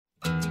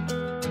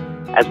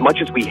as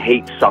much as we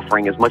hate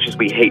suffering, as much as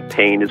we hate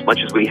pain, as much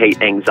as we hate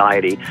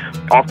anxiety,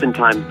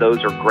 oftentimes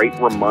those are great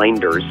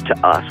reminders to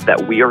us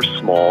that we are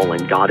small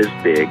and God is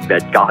big,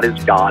 that God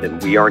is God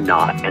and we are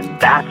not, and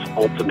that's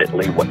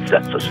ultimately what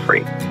sets us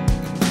free.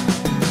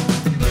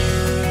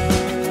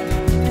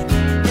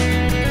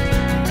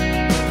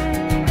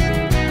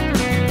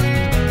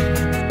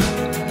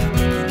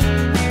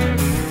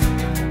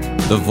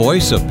 The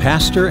voice of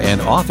pastor and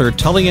author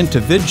Tullian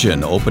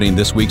Tchividjian opening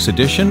this week's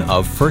edition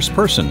of First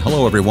Person.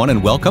 Hello, everyone,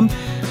 and welcome.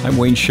 I'm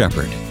Wayne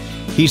Shepherd.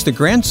 He's the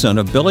grandson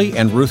of Billy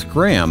and Ruth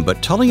Graham, but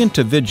Tullian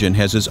Tchividjian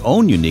has his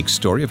own unique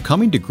story of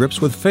coming to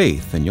grips with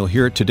faith, and you'll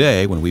hear it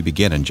today when we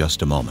begin in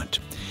just a moment.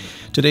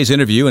 Today's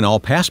interview and all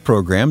past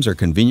programs are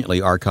conveniently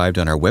archived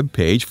on our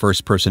webpage,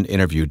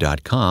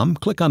 firstpersoninterview.com.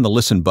 Click on the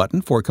Listen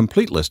button for a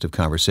complete list of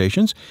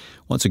conversations.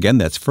 Once again,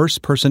 that's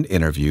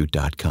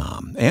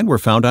firstpersoninterview.com. And we're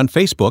found on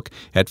Facebook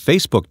at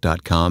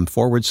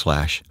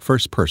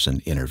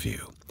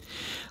facebook.com/firstpersoninterview.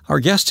 Our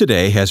guest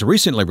today has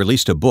recently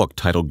released a book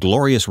titled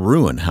Glorious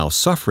Ruin: How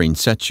Suffering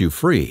Sets You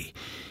Free.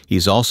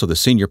 He's also the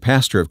senior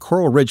pastor of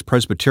Coral Ridge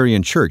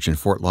Presbyterian Church in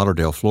Fort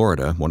Lauderdale,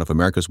 Florida, one of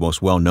America's most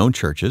well-known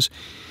churches.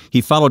 He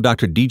followed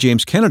Dr. D.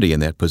 James Kennedy in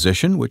that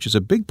position, which is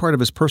a big part of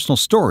his personal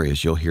story,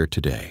 as you'll hear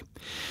today.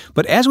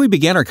 But as we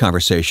began our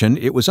conversation,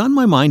 it was on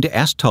my mind to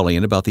ask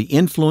Tullian about the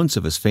influence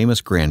of his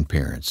famous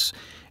grandparents,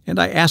 and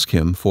I asked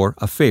him for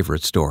a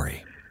favorite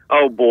story.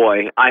 Oh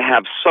boy, I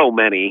have so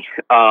many.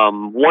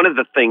 One of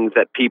the things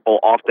that people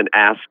often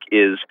ask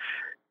is,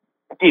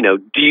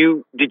 did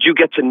you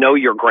get to know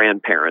your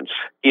grandparents?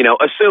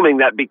 Assuming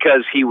that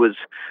because he was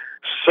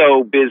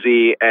so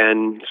busy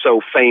and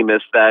so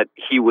famous that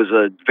he was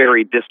a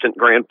very distant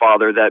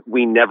grandfather that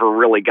we never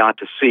really got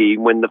to see,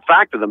 when the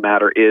fact of the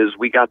matter is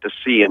we got to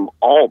see him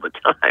all the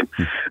time.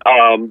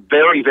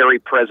 Very, very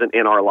present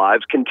in our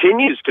lives.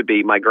 Continues to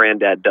be, my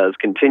granddad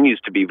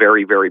continues to be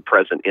very, very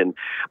present in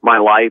my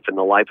life and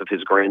the life of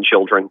his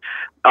grandchildren.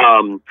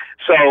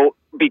 So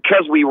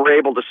because we were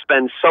able to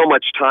spend so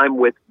much time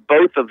with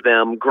both of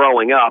them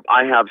growing up,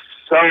 I have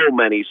so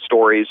many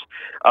stories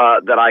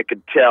that I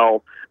could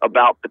tell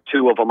about the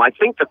two of them. I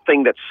think the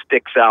thing that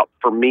sticks out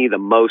for me the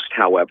most,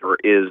 however,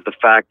 is the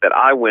fact that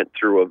I went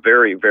through a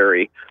very,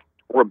 very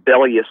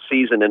rebellious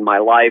season in my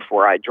life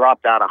where I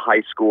dropped out of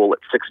high school at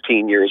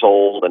 16 years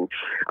old, and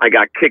I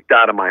got kicked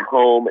out of my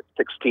home at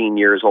 16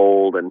 years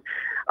old. And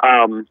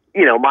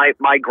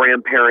my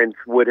grandparents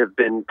would have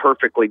been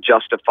perfectly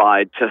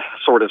justified to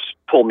sort of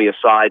pull me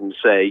aside and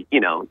say,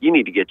 you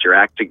need to get your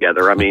act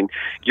together. I mean,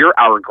 you're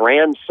our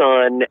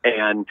grandson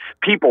and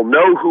people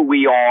know who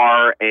we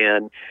are.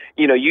 And,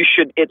 you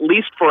should, at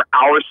least for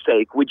our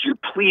sake, would you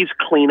please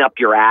clean up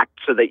your act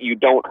so that you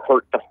don't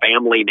hurt the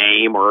family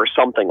name or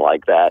something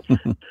like that.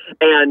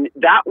 And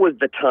that was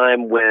the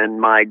time when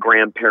my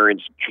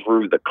grandparents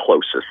drew the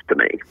closest to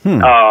me.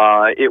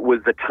 It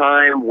was the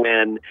time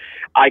when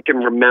I can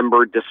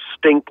remember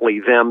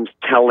distinctly them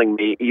telling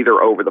me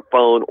either over the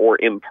phone or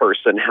in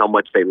person how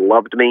much they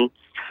loved me,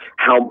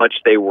 how much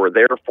they were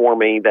there for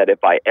me, that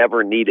if I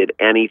ever needed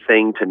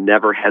anything, to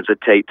never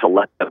hesitate to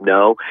let them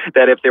know,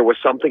 that if there was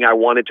something I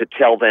wanted to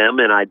tell them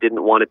and I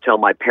didn't want to tell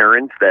my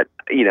parents, that,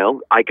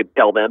 I could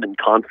tell them in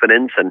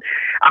confidence. And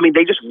I mean,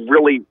 they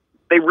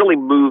really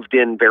moved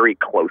in very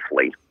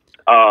closely.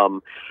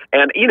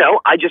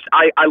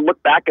 I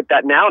look back at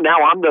that now. Now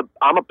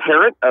I'm a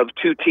parent of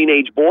two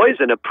teenage boys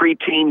and a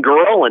preteen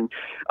girl, and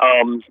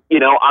I'm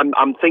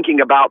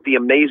thinking about the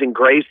amazing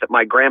grace that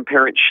my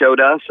grandparents showed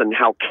us and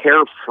how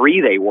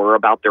carefree they were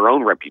about their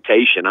own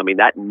reputation. I mean,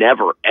 that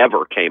never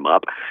ever came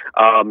up.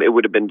 It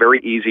would have been very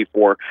easy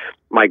for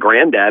my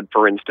granddad,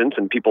 for instance,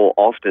 and people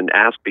often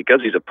ask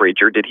because he's a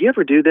preacher, did he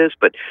ever do this?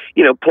 But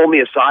pull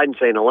me aside and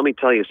say, "No, let me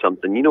tell you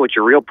something. You know what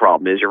your real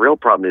problem is? Your real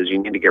problem is you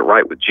need to get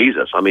right with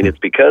Jesus. I mean, it's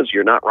because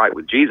you're not right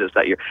with Jesus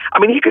that you're." I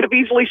mean, he could have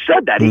easily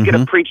said that. He could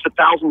have preached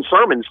 1,000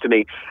 sermons to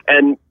me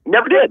and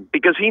never did,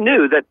 because he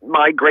knew that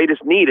my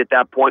greatest need at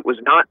that point was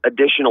not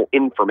additional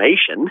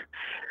information.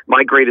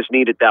 My greatest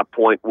need at that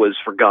point was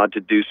for God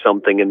to do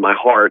something in my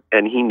heart,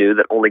 and he knew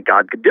that only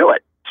God could do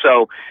it.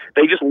 So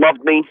they just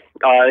loved me.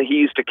 He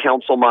used to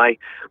counsel my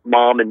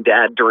mom and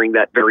dad during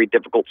that very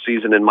difficult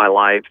season in my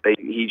life.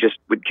 He just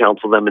would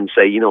counsel them and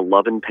say,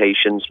 love and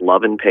patience,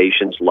 love and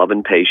patience, love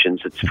and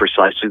patience. It's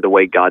precisely the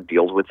way God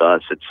deals with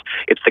us. It's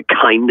the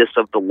kindness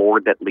of the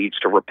Lord that leads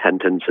to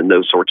repentance and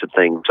those sorts of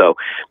things. So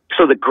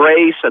the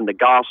grace and the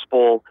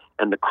gospel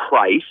and the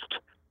Christ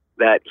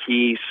that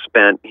he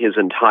spent his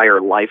entire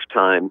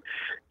lifetime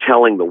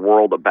telling the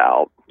world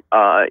about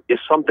is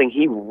something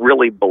he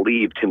really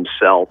believed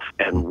himself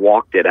and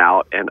walked it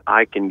out. And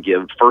I can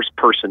give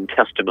first-person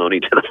testimony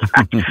to the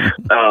fact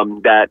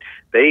that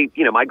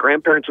my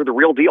grandparents are the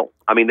real deal.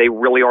 I mean, they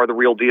really are the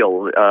real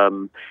deal. I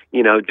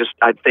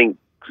think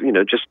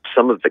just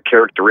some of the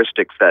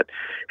characteristics that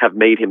have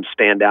made him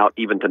stand out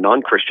even to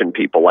non-Christian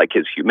people, like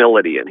his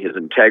humility and his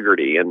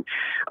integrity and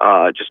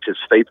just his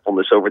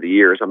faithfulness over the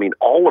years. I mean,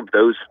 all of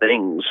those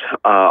things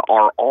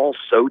are all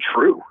so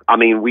true. I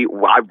mean,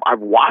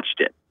 I've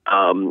watched it.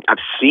 I've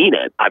seen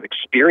it. I've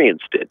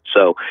experienced it.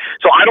 So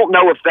I don't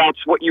know if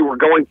that's what you were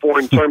going for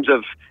in terms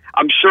of,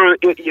 I'm sure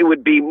it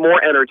would be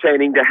more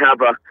entertaining to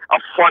have a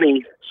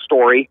funny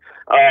story.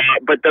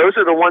 But those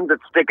are the ones that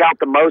stick out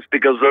the most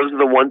because those are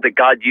the ones that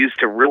God used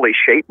to really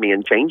shape me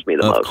and change me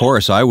the most. Of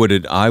course, I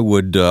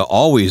would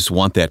always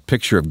want that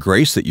picture of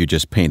grace that you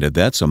just painted.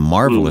 That's a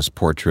marvelous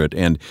portrait.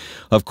 And,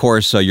 of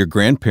course, your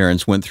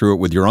grandparents went through it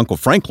with your Uncle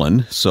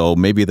Franklin, so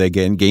maybe they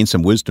gained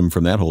some wisdom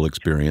from that whole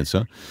experience,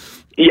 huh?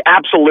 Yeah,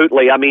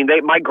 absolutely. I mean,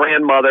 my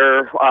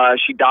grandmother,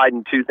 she died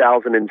in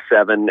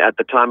 2007. At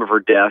the time of her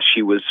death,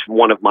 she was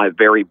one of my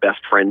very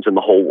best friends in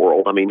the whole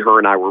world. I mean, her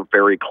and I were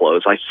very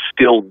close. I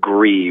still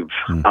grieve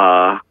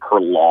her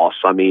loss.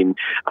 I mean,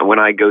 when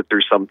I go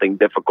through something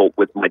difficult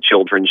with my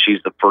children,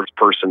 she's the first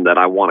person that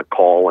I want to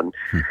call and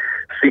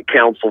seek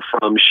counsel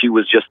from. She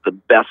was just the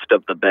best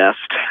of the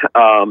best.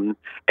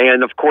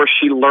 And, of course,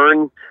 she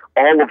learned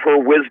all of her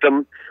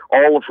wisdom,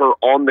 all of her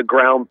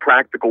on-the-ground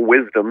practical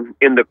wisdom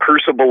in the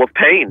crucible of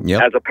pain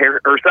as a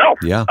parent herself.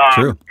 Yeah,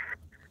 true.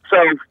 So,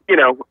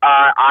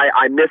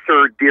 I miss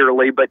her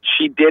dearly, but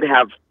she did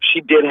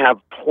have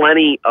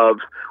plenty of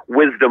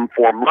wisdom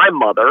for my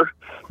mother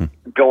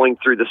going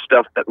through the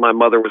stuff that my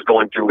mother was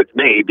going through with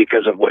me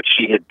because of what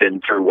she had been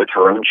through with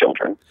her own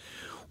children.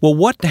 Well,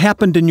 what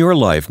happened in your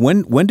life?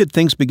 When did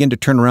things begin to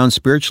turn around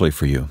spiritually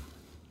for you?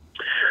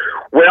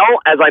 Well,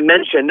 as I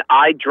mentioned,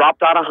 I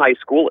dropped out of high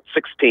school at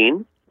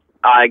 16.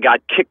 I got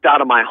kicked out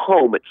of my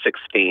home at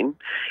 16,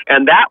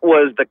 and that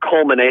was the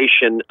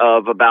culmination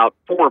of about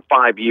 4 or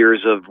 5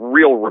 years of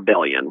real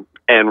rebellion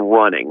and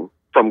running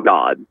from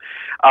God.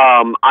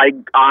 I'm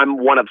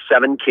one of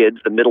 7 kids,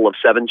 the middle of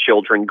 7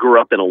 children,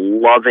 grew up in a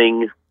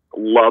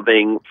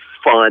loving,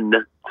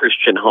 fun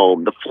Christian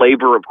home. The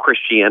flavor of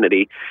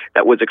Christianity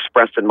that was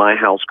expressed in my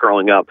house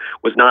growing up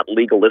was not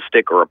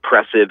legalistic or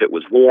oppressive. It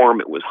was warm.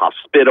 It was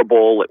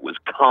hospitable. It was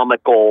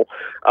comical.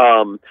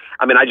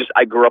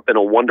 I grew up in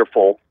a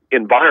wonderful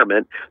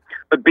environment,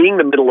 but being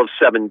the middle of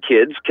 7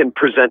 kids can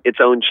present its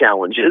own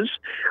challenges.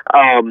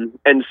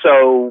 And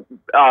so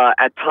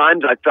at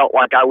times I felt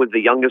like I was the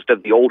youngest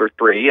of the older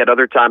 3. At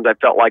other times I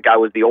felt like I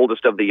was the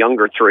oldest of the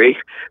younger 3.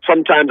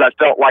 Sometimes I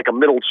felt like a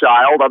middle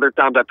child. Other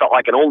times I felt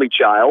like an only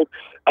child.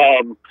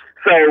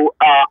 So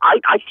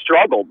I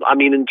struggled. I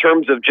mean, in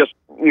terms of just,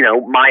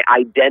 my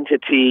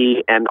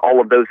identity and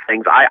all of those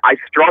things, I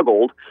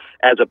struggled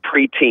as a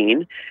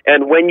preteen.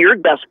 And when you're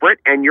desperate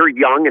and you're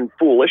young and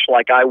foolish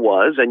like I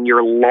was, and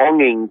you're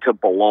longing to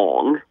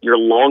belong, you're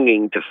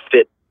longing to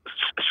fit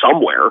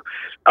somewhere,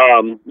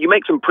 you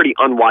make some pretty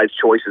unwise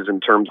choices in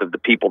terms of the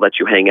people that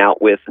you hang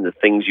out with and the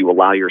things you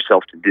allow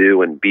yourself to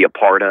do and be a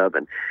part of.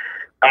 And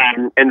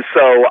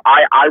so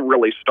I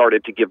really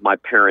started to give my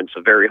parents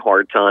a very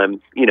hard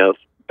time.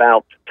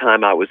 About the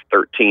time I was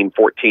 13,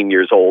 14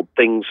 years old,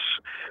 things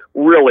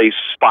really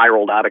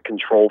spiraled out of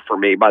control for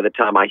me by the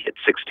time I hit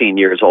 16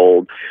 years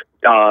old.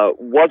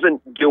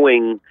 Wasn't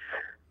doing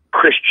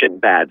Christian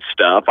bad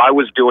stuff. I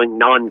was doing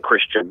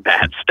non-Christian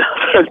bad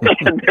stuff.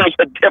 And there's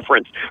a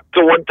difference.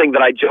 So one thing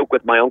that I joke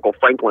with my Uncle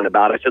Franklin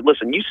about, I said,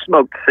 listen, you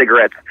smoked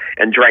cigarettes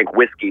and drank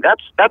whiskey.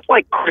 That's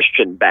like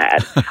Christian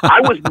bad.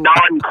 I was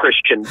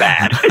non-Christian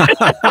bad.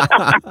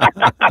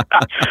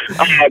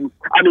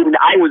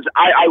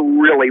 I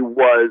really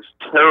was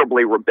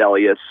terribly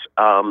rebellious,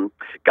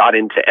 got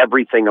into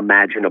everything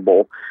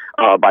imaginable.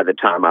 By the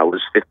time I was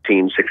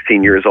 15,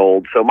 16 years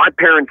old. So my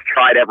parents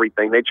tried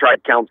everything. They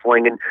tried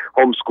counseling and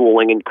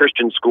homeschooling and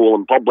Christian school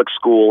and public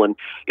school. And,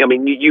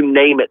 you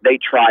name it, they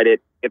tried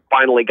it. It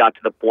finally got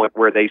to the point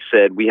where they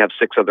said, we have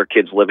 6 other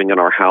kids living in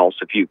our house.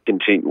 If you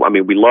continue,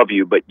 we love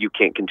you, but you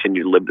can't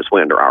continue to live this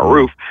way under our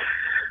roof.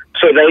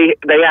 So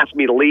they asked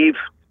me to leave.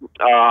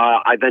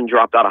 I then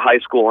dropped out of high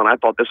school, and I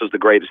thought this was the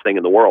greatest thing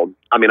in the world.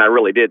 I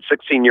really did.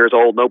 16 years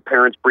old, no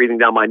parents breathing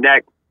down my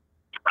neck.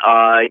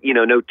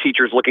 No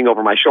teachers looking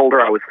over my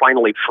shoulder. I was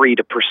finally free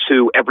to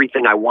pursue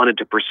everything I wanted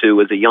to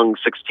pursue as a young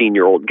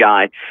 16-year-old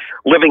guy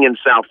living in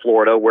South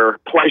Florida where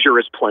pleasure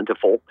is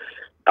plentiful.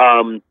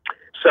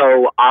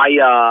 So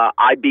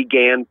I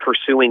began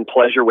pursuing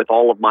pleasure with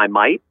all of my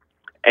might.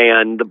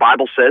 And the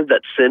Bible says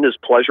that sin is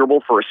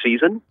pleasurable for a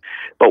season,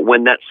 but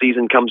when that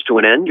season comes to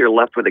an end, you're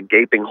left with a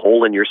gaping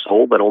hole in your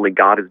soul that only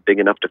God is big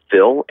enough to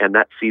fill. And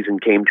that season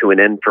came to an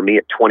end for me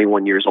at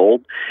 21 years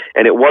old.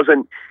 And it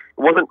wasn't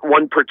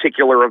one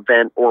particular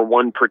event or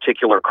one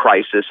particular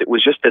crisis. It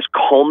was just this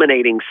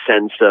culminating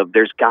sense of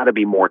there's got to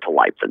be more to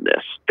life than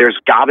this. There's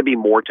got to be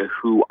more to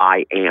who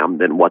I am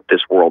than what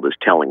this world is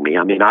telling me.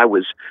 I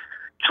was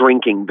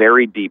drinking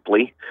very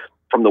deeply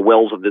from the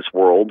wells of this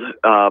world,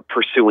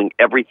 pursuing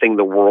everything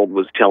the world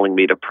was telling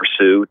me to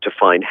pursue to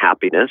find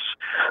happiness.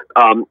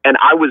 And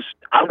I was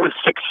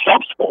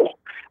successful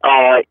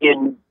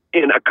in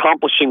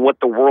accomplishing what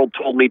the world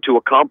told me to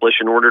accomplish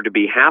in order to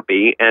be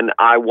happy, and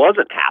I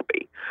wasn't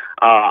happy.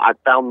 I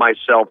found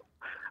myself,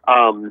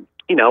 on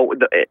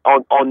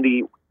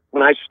the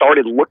when I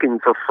started looking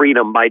for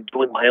freedom by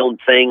doing my own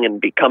thing and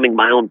becoming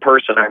my own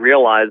person, I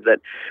realized that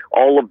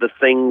all of the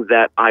things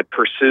that I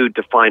pursued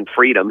to find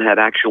freedom had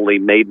actually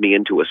made me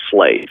into a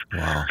slave.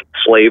 Wow.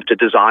 Slave to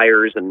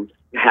desires and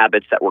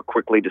habits that were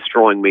quickly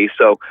destroying me.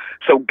 So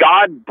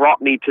God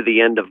brought me to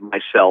the end of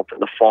myself in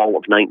the fall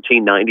of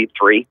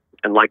 1993.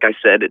 And like I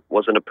said, it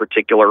wasn't a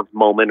particular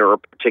moment or a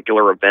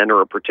particular event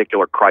or a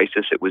particular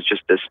crisis. It was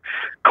just this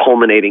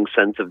culminating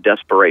sense of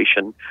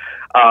desperation.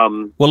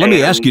 Well, let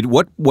me ask you,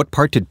 what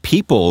part did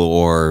people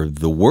or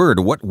the Word,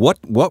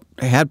 what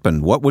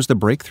happened? What was the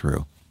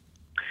breakthrough?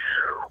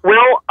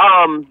 Well,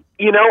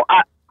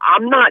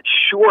 I'm not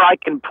sure I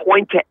can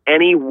point to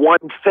any one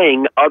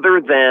thing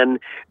other than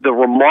the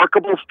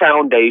remarkable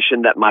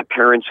foundation that my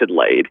parents had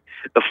laid,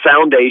 the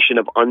foundation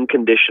of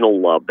unconditional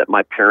love that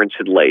my parents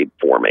had laid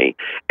for me.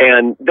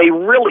 And they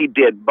really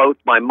did, both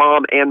my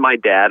mom and my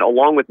dad,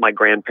 along with my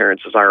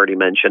grandparents, as I already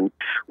mentioned,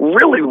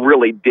 really,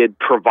 really did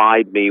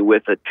provide me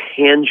with a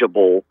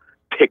tangible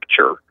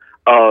picture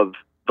of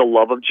the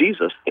love of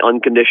Jesus, the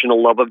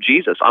unconditional love of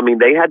Jesus. I mean,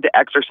 they had to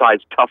exercise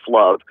tough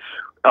love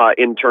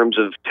in terms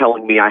of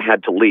telling me I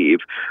had to leave.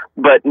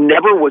 But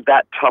never was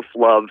that tough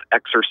love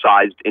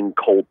exercised in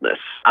coldness.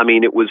 I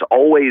mean, it was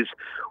always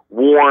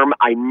warm.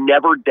 I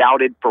never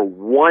doubted for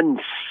 1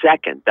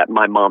 second that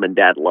my mom and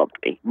dad loved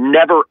me.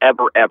 Never,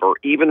 ever, ever.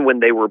 Even when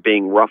they were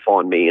being rough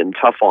on me and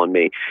tough on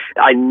me,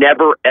 I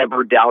never,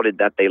 ever doubted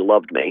that they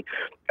loved me.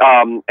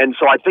 And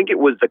so I think it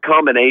was the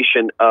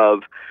combination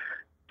of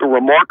the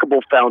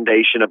remarkable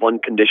foundation of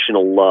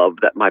unconditional love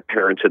that my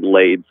parents had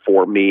laid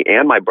for me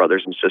and my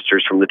brothers and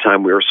sisters from the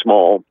time we were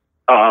small,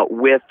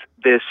 with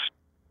this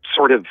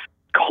sort of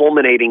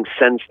culminating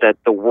sense that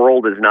the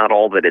world is not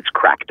all that it's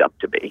cracked up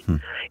to be.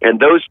 And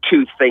those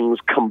two things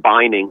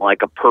combining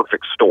like a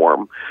perfect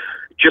storm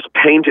just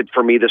painted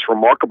for me this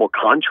remarkable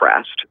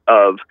contrast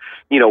of,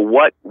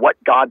 what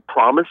God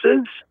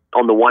promises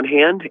on the one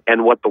hand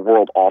and what the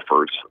world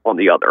offers on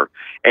the other.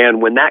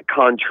 And when that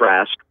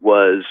contrast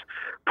was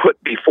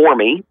put before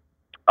me,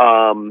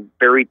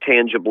 very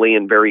tangibly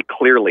and very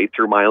clearly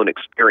through my own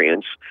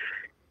experience,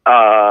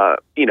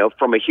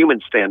 from a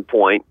human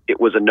standpoint, it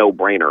was a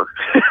no-brainer.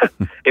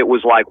 It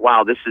was like,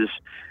 wow, this is,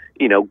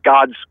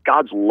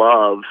 God's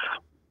love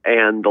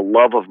and the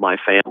love of my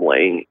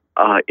family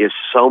is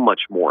so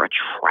much more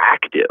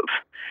attractive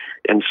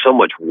and so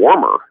much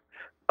warmer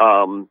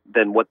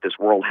than what this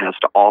world has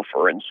to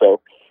offer. And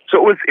so it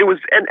was,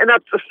 and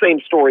that's the same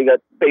story that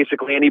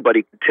basically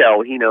anybody could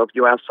tell. If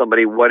you ask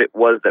somebody what it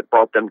was that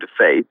brought them to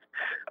faith,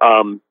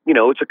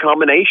 it's a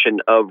combination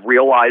of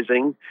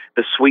realizing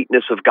the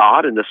sweetness of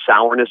God and the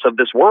sourness of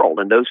this world,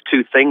 and those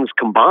two things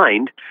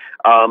combined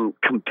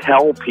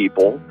compel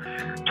people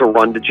to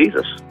run to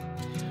Jesus.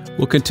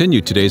 We'll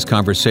continue today's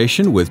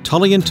conversation with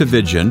Tullian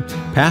Tchividjian,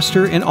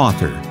 pastor and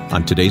author,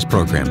 on today's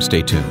program.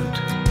 Stay tuned.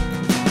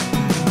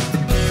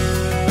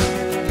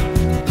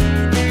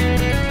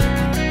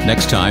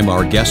 Next time,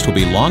 our guest will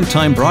be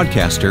longtime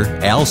broadcaster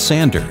Al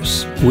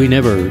Sanders. We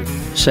never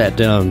sat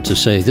down to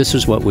say, this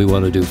is what we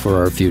want to do for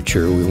our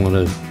future. We want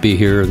to be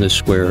here in this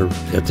square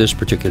at this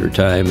particular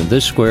time, and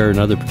this square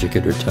another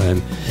particular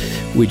time.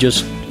 We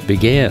just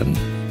began,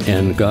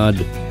 and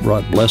God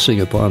brought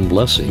blessing upon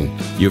blessing.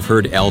 You've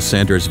heard Al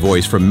Sanders'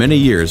 voice for many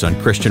years on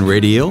Christian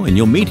radio, and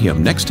you'll meet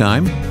him next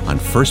time on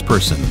First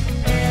Person.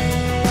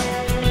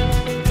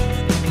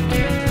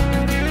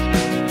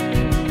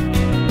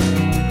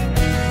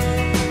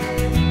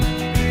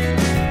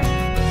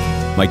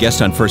 My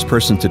guest on First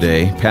Person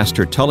today,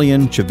 Pastor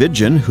Tullian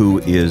Tchividjian, who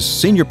is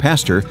senior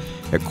pastor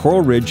at Coral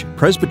Ridge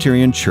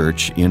Presbyterian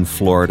Church in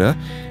Florida.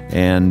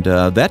 And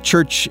that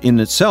church in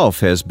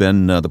itself has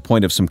been the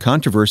point of some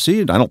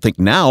controversy. I don't think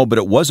now, but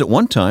it was at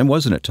one time,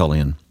 wasn't it,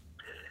 Tullian?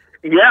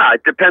 Yeah,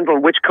 it depends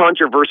on which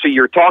controversy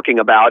you're talking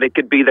about. It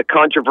could be the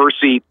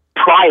controversy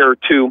prior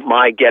to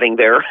my getting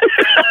there.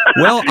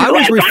 Well, I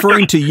was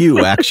referring to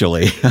you,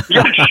 actually.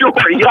 Yeah, sure.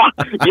 Yeah.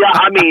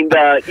 I mean,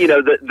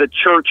 the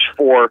church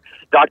for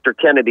Dr.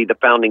 Kennedy, the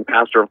founding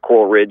pastor of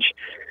Coral Ridge,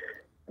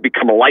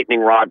 become a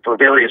lightning rod for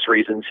various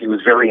reasons. He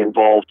was very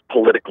involved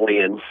politically,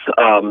 and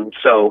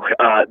so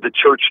the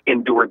church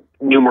endured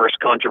numerous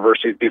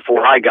controversies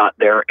before I got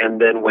there.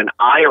 And then when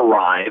I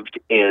arrived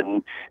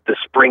in the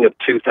spring of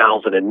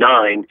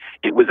 2009,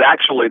 it was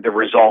actually the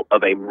result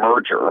of a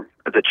merger.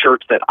 The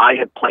church that I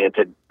had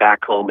planted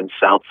back home in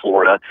South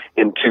Florida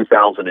in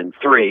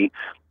 2003,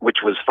 which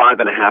was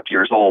 5.5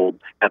 years old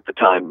at the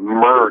time,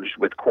 merged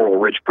with Coral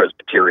Ridge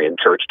Presbyterian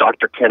Church.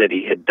 Dr.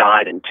 Kennedy had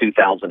died in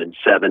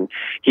 2007.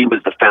 He was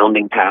the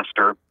founding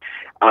pastor,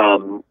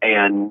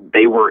 and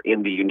they were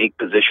in the unique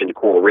position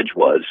Coral Ridge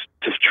was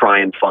to try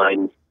and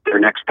find their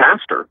next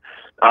pastor.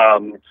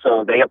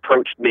 So they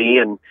approached me,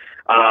 and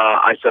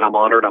I said, I'm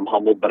honored, I'm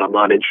humbled, but I'm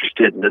not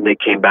interested. And then they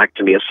came back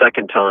to me a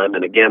second time.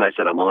 And again, I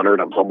said, I'm honored,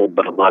 I'm humbled,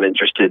 but I'm not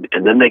interested.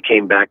 And then they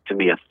came back to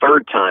me a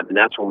third time. And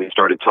that's when we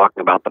started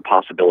talking about the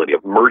possibility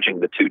of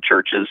merging the two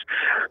churches.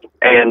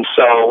 And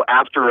so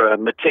after a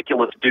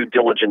meticulous due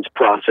diligence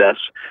process,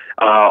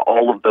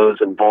 all of those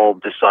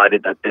involved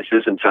decided that this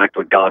is in fact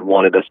what God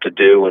wanted us to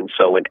do. And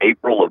so in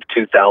April of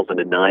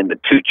 2009, the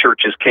two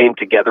churches came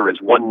together as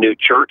one new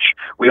church.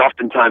 We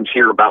oftentimes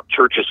hear about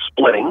churches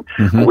splitting.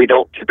 Mm-hmm. We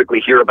don't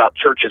typically hear about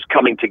churches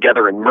coming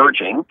together and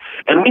merging.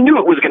 And we knew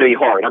it was going to be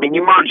hard. I mean,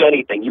 you merge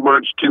anything. You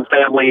merge two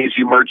families,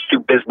 you merge two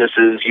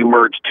businesses, you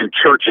merge two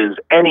churches.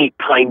 Any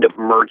kind of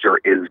merger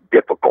is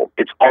difficult.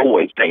 It's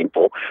always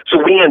painful. So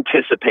we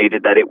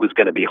anticipated that it was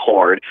going to be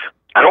hard.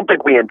 I don't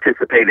think we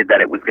anticipated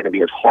that it was going to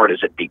be as hard as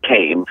it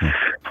became.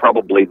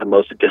 Probably the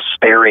most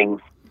despairing,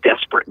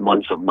 desperate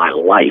months of my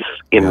life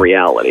in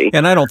reality.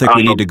 And I don't think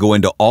we need to go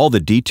into all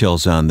the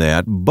details on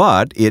that,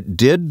 but it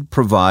did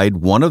provide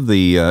one of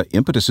the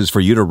impetuses for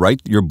you to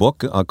write your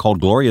book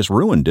called Glorious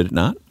Ruin, did it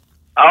not?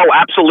 Oh,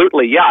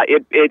 absolutely. Yeah,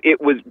 it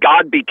was,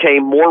 God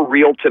became more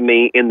real to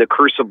me in the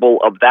crucible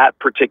of that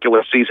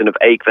particular season of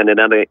ache than in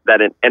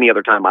any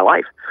other time in my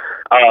life.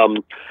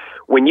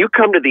 When you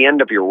come to the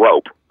end of your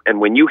rope, and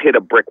when you hit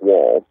a brick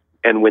wall,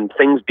 and when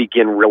things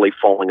begin really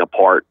falling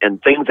apart, and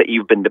things that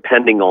you've been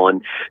depending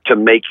on to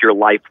make your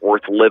life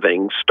worth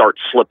living start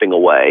slipping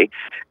away,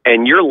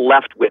 and you're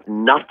left with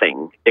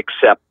nothing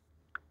except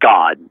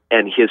God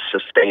and His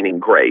sustaining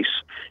grace,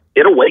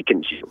 it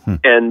awakens you.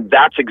 And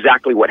that's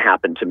exactly what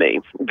happened to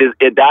me.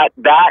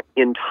 That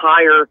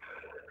entire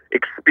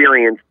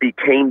experience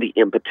became the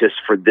impetus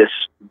for this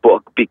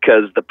book,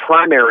 because the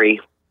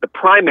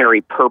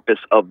primary purpose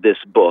of this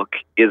book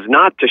is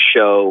not to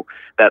show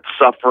that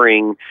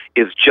suffering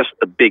is just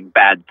the big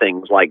bad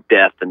things like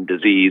death and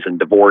disease and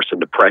divorce and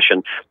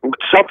depression.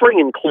 Suffering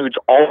includes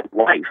all of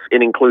life.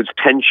 It includes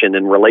tension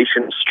and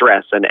relational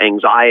stress and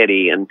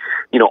anxiety and,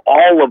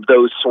 all of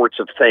those sorts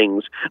of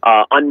things,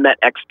 unmet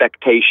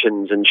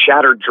expectations and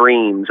shattered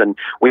dreams. And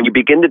when you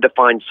begin to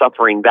define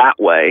suffering that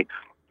way,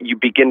 you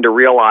begin to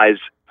realize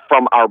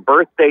from our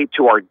birthday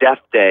to our death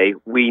day,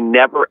 we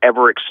never,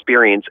 ever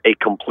experience a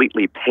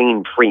completely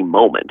pain-free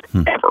moment,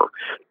 ever.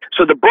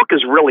 So the book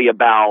is really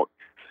about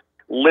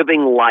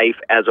living life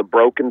as a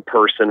broken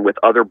person with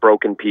other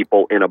broken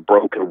people in a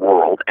broken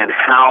world, and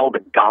how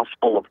the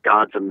gospel of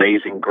God's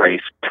amazing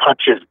grace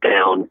touches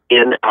down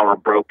in our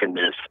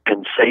brokenness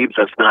and saves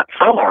us not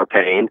from our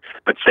pain,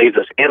 but saves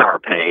us in our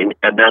pain.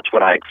 And that's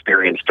what I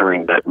experienced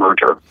during that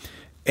merger.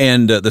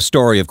 And the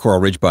story of Coral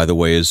Ridge, by the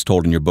way, is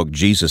told in your book,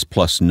 Jesus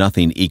Plus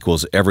Nothing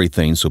Equals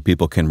Everything, so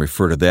people can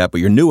refer to that.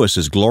 But your newest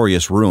is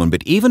Glorious Ruin.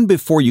 But even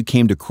before you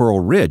came to Coral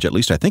Ridge, at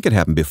least I think it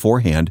happened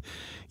beforehand,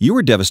 you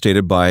were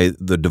devastated by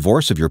the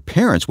divorce of your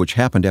parents, which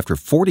happened after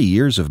 40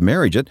 years of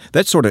marriage.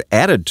 That sort of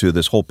added to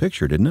this whole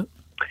picture, didn't it?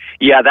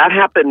 Yeah, that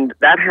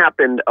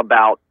happened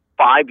about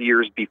 5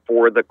 years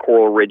before the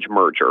Coral Ridge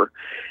merger.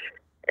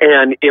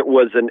 And it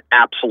was an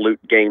absolute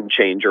game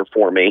changer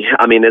for me.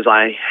 I mean, as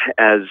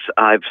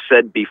I've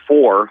said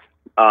before,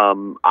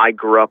 I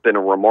grew up in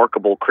a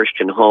remarkable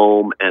Christian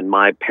home, and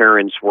my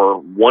parents were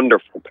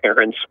wonderful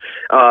parents.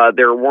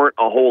 There weren't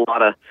a whole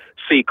lot of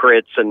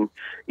secrets, and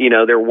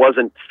there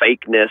wasn't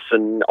fakeness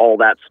and all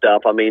that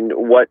stuff. I mean,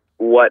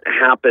 what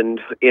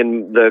happened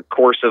in the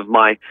course of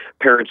my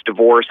parents'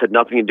 divorce had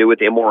nothing to do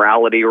with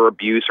immorality or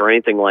abuse or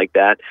anything like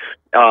that.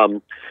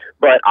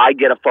 But I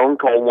get a phone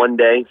call one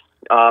day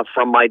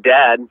from my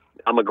dad.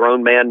 I'm a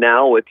grown man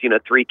now with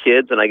 3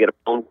 kids, and I get a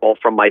phone call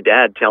from my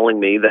dad telling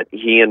me that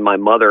he and my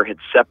mother had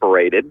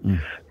separated,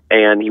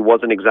 and he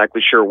wasn't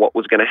exactly sure what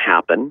was going to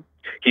happen.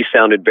 He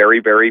sounded very,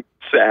 very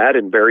sad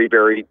and very,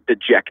 very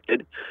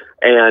dejected.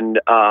 And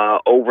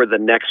over the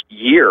next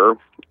year,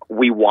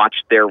 we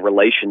watched their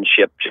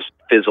relationship just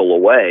fizzle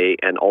away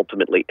and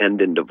ultimately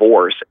end in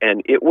divorce.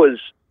 And it was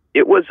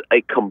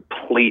a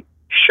complete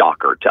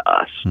shocker to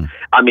us.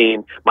 I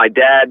mean, my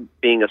dad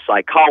being a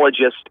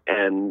psychologist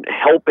and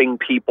helping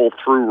people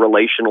through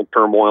relational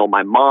turmoil,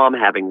 my mom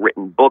having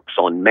written books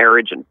on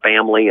marriage and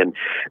family, and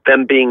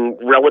them being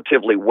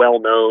relatively well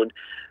known.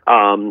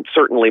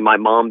 Certainly my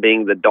mom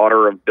being the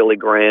daughter of Billy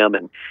Graham,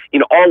 and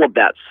all of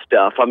that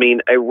stuff. I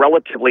mean, a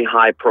relatively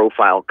high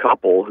profile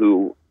couple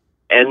who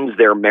ends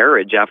their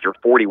marriage after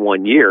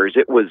 41 years.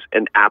 It was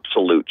an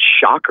absolute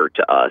shocker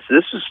to us.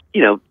 This is,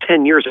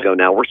 10 years ago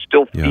now. We're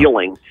still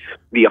feeling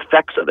the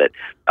effects of it.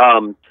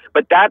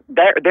 But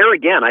there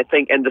again, I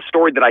think, and the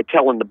story that I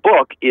tell in the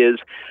book is,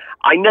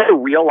 I never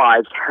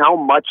realized how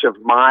much of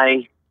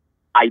my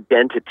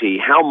identity,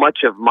 how much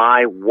of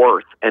my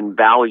worth and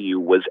value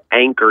was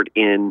anchored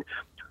in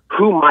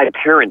who my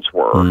parents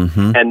were,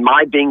 and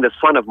my being the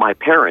son of my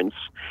parents,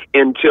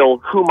 until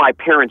who my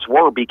parents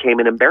were became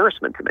an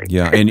embarrassment to me.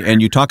 Yeah,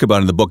 and you talk about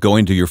in the book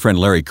going to your friend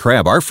Larry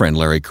Crabb, our friend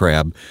Larry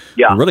Crabb,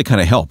 really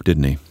kind of helped,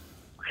 didn't he?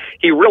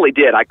 He really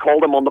did. I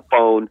called him on the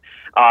phone,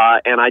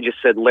 and I just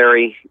said,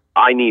 Larry,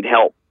 I need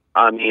help.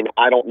 I mean,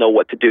 I don't know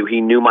what to do.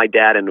 He knew my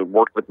dad and had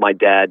worked with my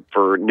dad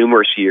for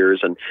numerous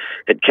years and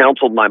had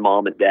counseled my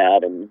mom and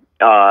dad. And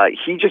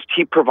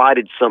he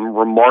provided some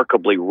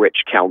remarkably rich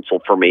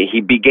counsel for me.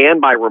 He began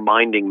by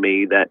reminding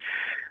me that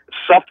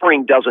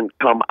suffering doesn't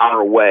come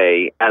our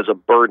way as a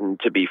burden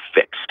to be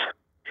fixed.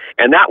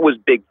 And that was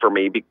big for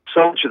me because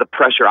so much of the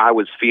pressure I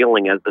was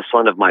feeling as the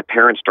son of my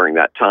parents during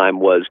that time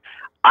was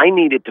I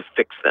needed to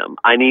fix them.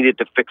 I needed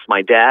to fix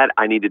my dad.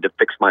 I needed to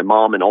fix my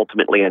mom. And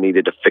ultimately, I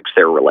needed to fix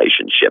their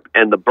relationship.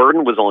 And the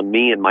burden was on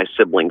me and my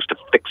siblings to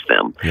fix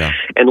them. Yeah.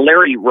 And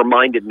Larry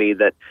reminded me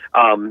that,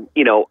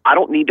 I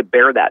don't need to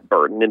bear that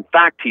burden. In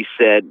fact, he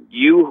said,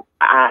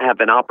 I have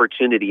an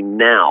opportunity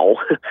now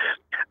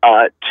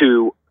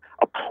to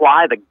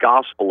apply the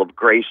gospel of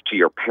grace to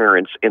your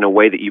parents in a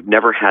way that you've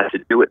never had to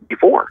do it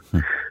before,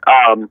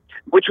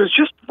 which was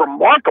just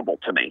remarkable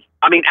to me.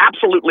 I mean,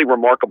 absolutely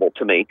remarkable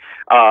to me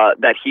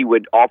that he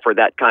would offer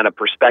that kind of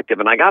perspective.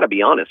 And I got to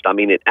be honest, I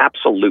mean, it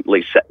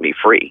absolutely set me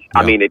free.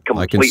 Yeah, I mean, it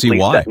completely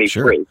set me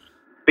free.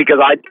 Because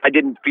I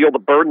didn't feel the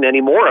burden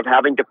anymore of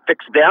having to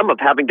fix them, of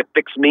having to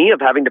fix me,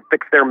 of having to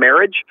fix their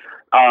marriage.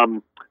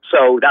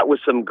 So that was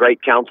some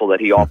great counsel that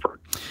he offered.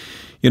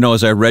 You know,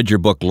 as I read your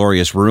book,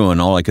 Glorious Ruin,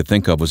 all I could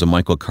think of was a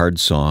Michael Card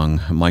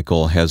song.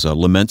 Michael has a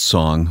lament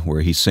song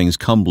where he sings,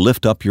 "Come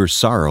lift up your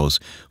sorrows,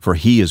 for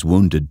he is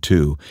wounded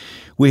too."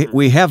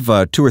 We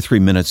have 2 or 3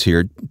 minutes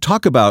here.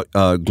 Talk about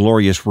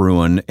Glorious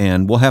Ruin,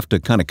 and we'll have to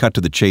kind of cut to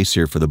the chase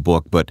here for the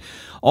book. But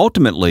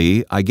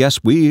ultimately, I guess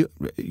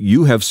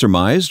you have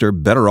surmised are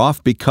better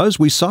off because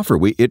we suffer.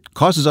 It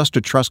causes us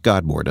to trust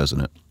God more, doesn't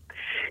it?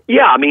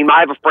 Yeah, I mean, I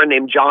have a friend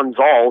named John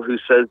Zoll who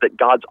says that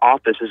God's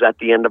office is at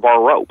the end of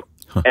our rope.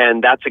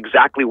 And that's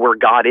exactly where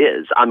God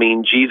is. I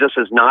mean, Jesus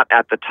is not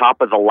at the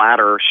top of the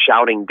ladder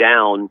shouting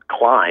down,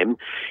 climb.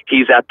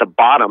 He's at the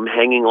bottom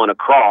hanging on a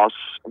cross,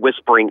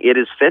 whispering, "It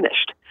is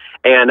finished."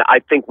 And I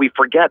think we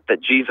forget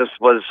that Jesus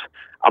was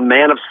a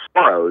man of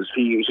sorrows.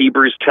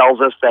 Hebrews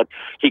tells us that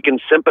he can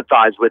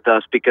sympathize with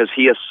us because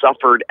he has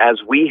suffered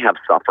as we have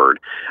suffered.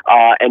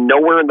 And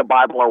nowhere in the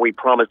Bible are we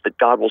promised that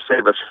God will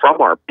save us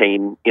from our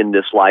pain in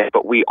this life,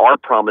 but we are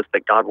promised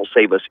that God will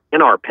save us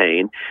in our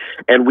pain.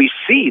 And we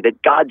see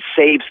that God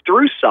saves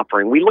through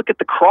suffering. We look at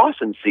the cross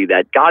and see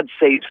that God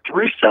saves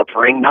through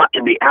suffering, not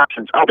in the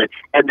absence of it.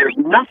 And there's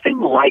nothing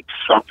like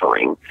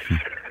suffering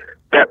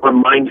that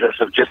reminds us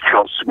of just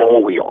how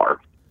small we are.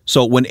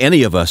 So when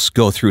any of us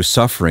go through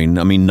suffering,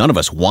 I mean, none of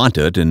us want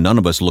it and none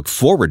of us look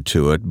forward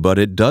to it, but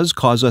it does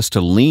cause us to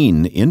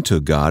lean into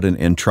God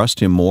and trust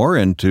Him more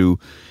and to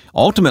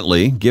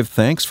ultimately give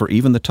thanks for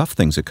even the tough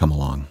things that come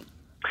along.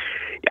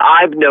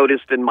 I've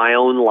noticed in my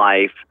own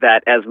life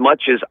that as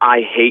much as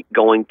I hate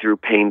going through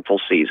painful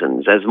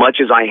seasons, as much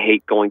as I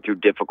hate going through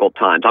difficult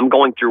times, I'm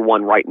going through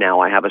one right now.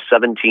 I have a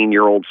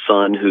 17-year-old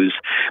son who's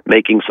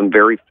making some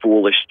very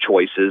foolish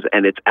choices,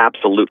 and it's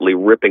absolutely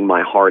ripping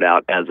my heart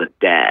out as a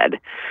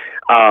dad.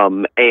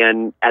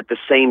 And at the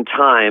same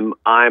time,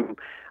 I'm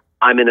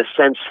in a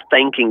sense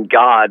thanking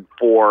God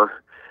for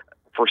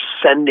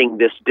sending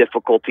this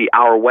difficulty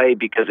our way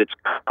because it's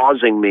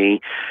causing me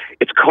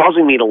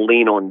to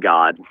lean on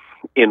God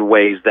in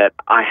ways that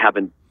I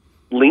haven't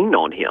leaned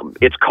on Him.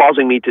 It's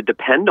causing me to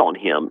depend on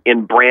Him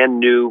in brand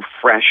new,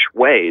 fresh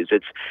ways.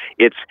 It's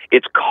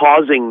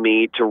causing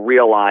me to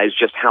realize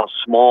just how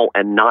small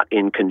and not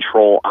in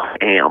control I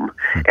am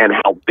and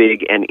how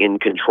big and in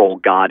control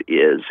God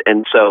is.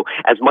 And so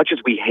as much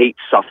as we hate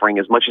suffering,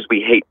 as much as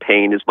we hate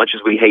pain, as much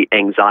as we hate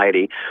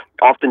anxiety,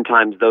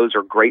 oftentimes those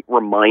are great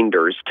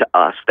reminders to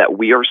us that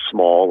we are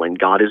small and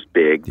God is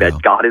big,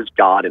 that God is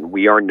God and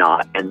we are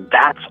not. And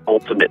that's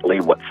ultimately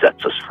what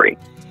sets us free.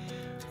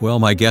 Well,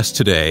 my guest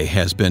today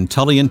has been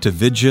Tullian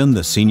Tchividjian,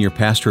 the senior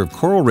pastor of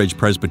Coral Ridge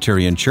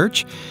Presbyterian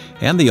Church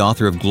and the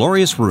author of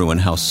Glorious Ruin,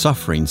 How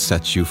Suffering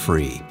Sets You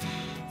Free.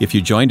 If you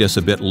joined us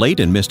a bit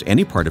late and missed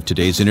any part of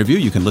today's interview,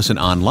 you can listen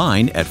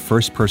online at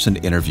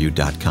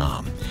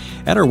firstpersoninterview.com.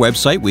 At our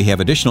website, we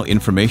have additional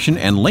information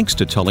and links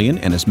to Tullian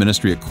and his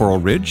ministry at Coral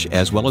Ridge,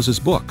 as well as his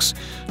books.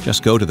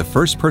 Just go to the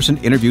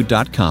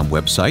firstpersoninterview.com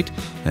website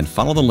and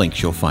follow the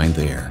links you'll find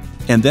there.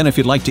 And then if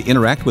you'd like to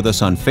interact with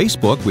us on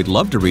Facebook, we'd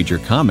love to read your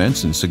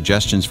comments and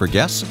suggestions for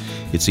guests.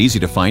 It's easy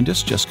to find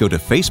us. Just go to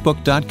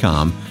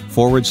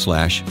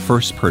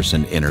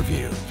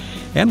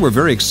facebook.com/firstpersoninterview. And we're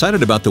very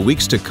excited about the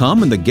weeks to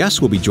come, and the guests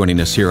will be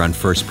joining us here on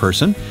First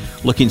Person.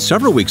 Looking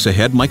several weeks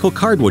ahead, Michael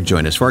Card will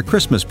join us for our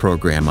Christmas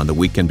program on the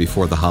weekend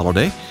before the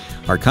holiday.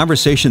 Our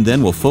conversation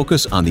then will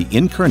focus on the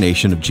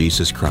incarnation of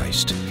Jesus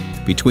Christ.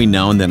 Between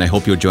now and then, I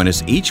hope you'll join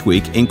us each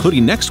week,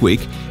 including next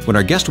week, when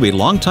our guest will be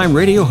longtime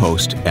radio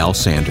host Al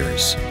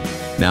Sanders.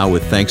 Now,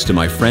 with thanks to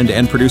my friend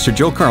and producer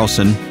Joe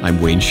Carlson,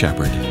 I'm Wayne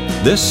Shepherd.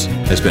 This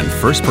has been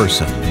First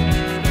Person.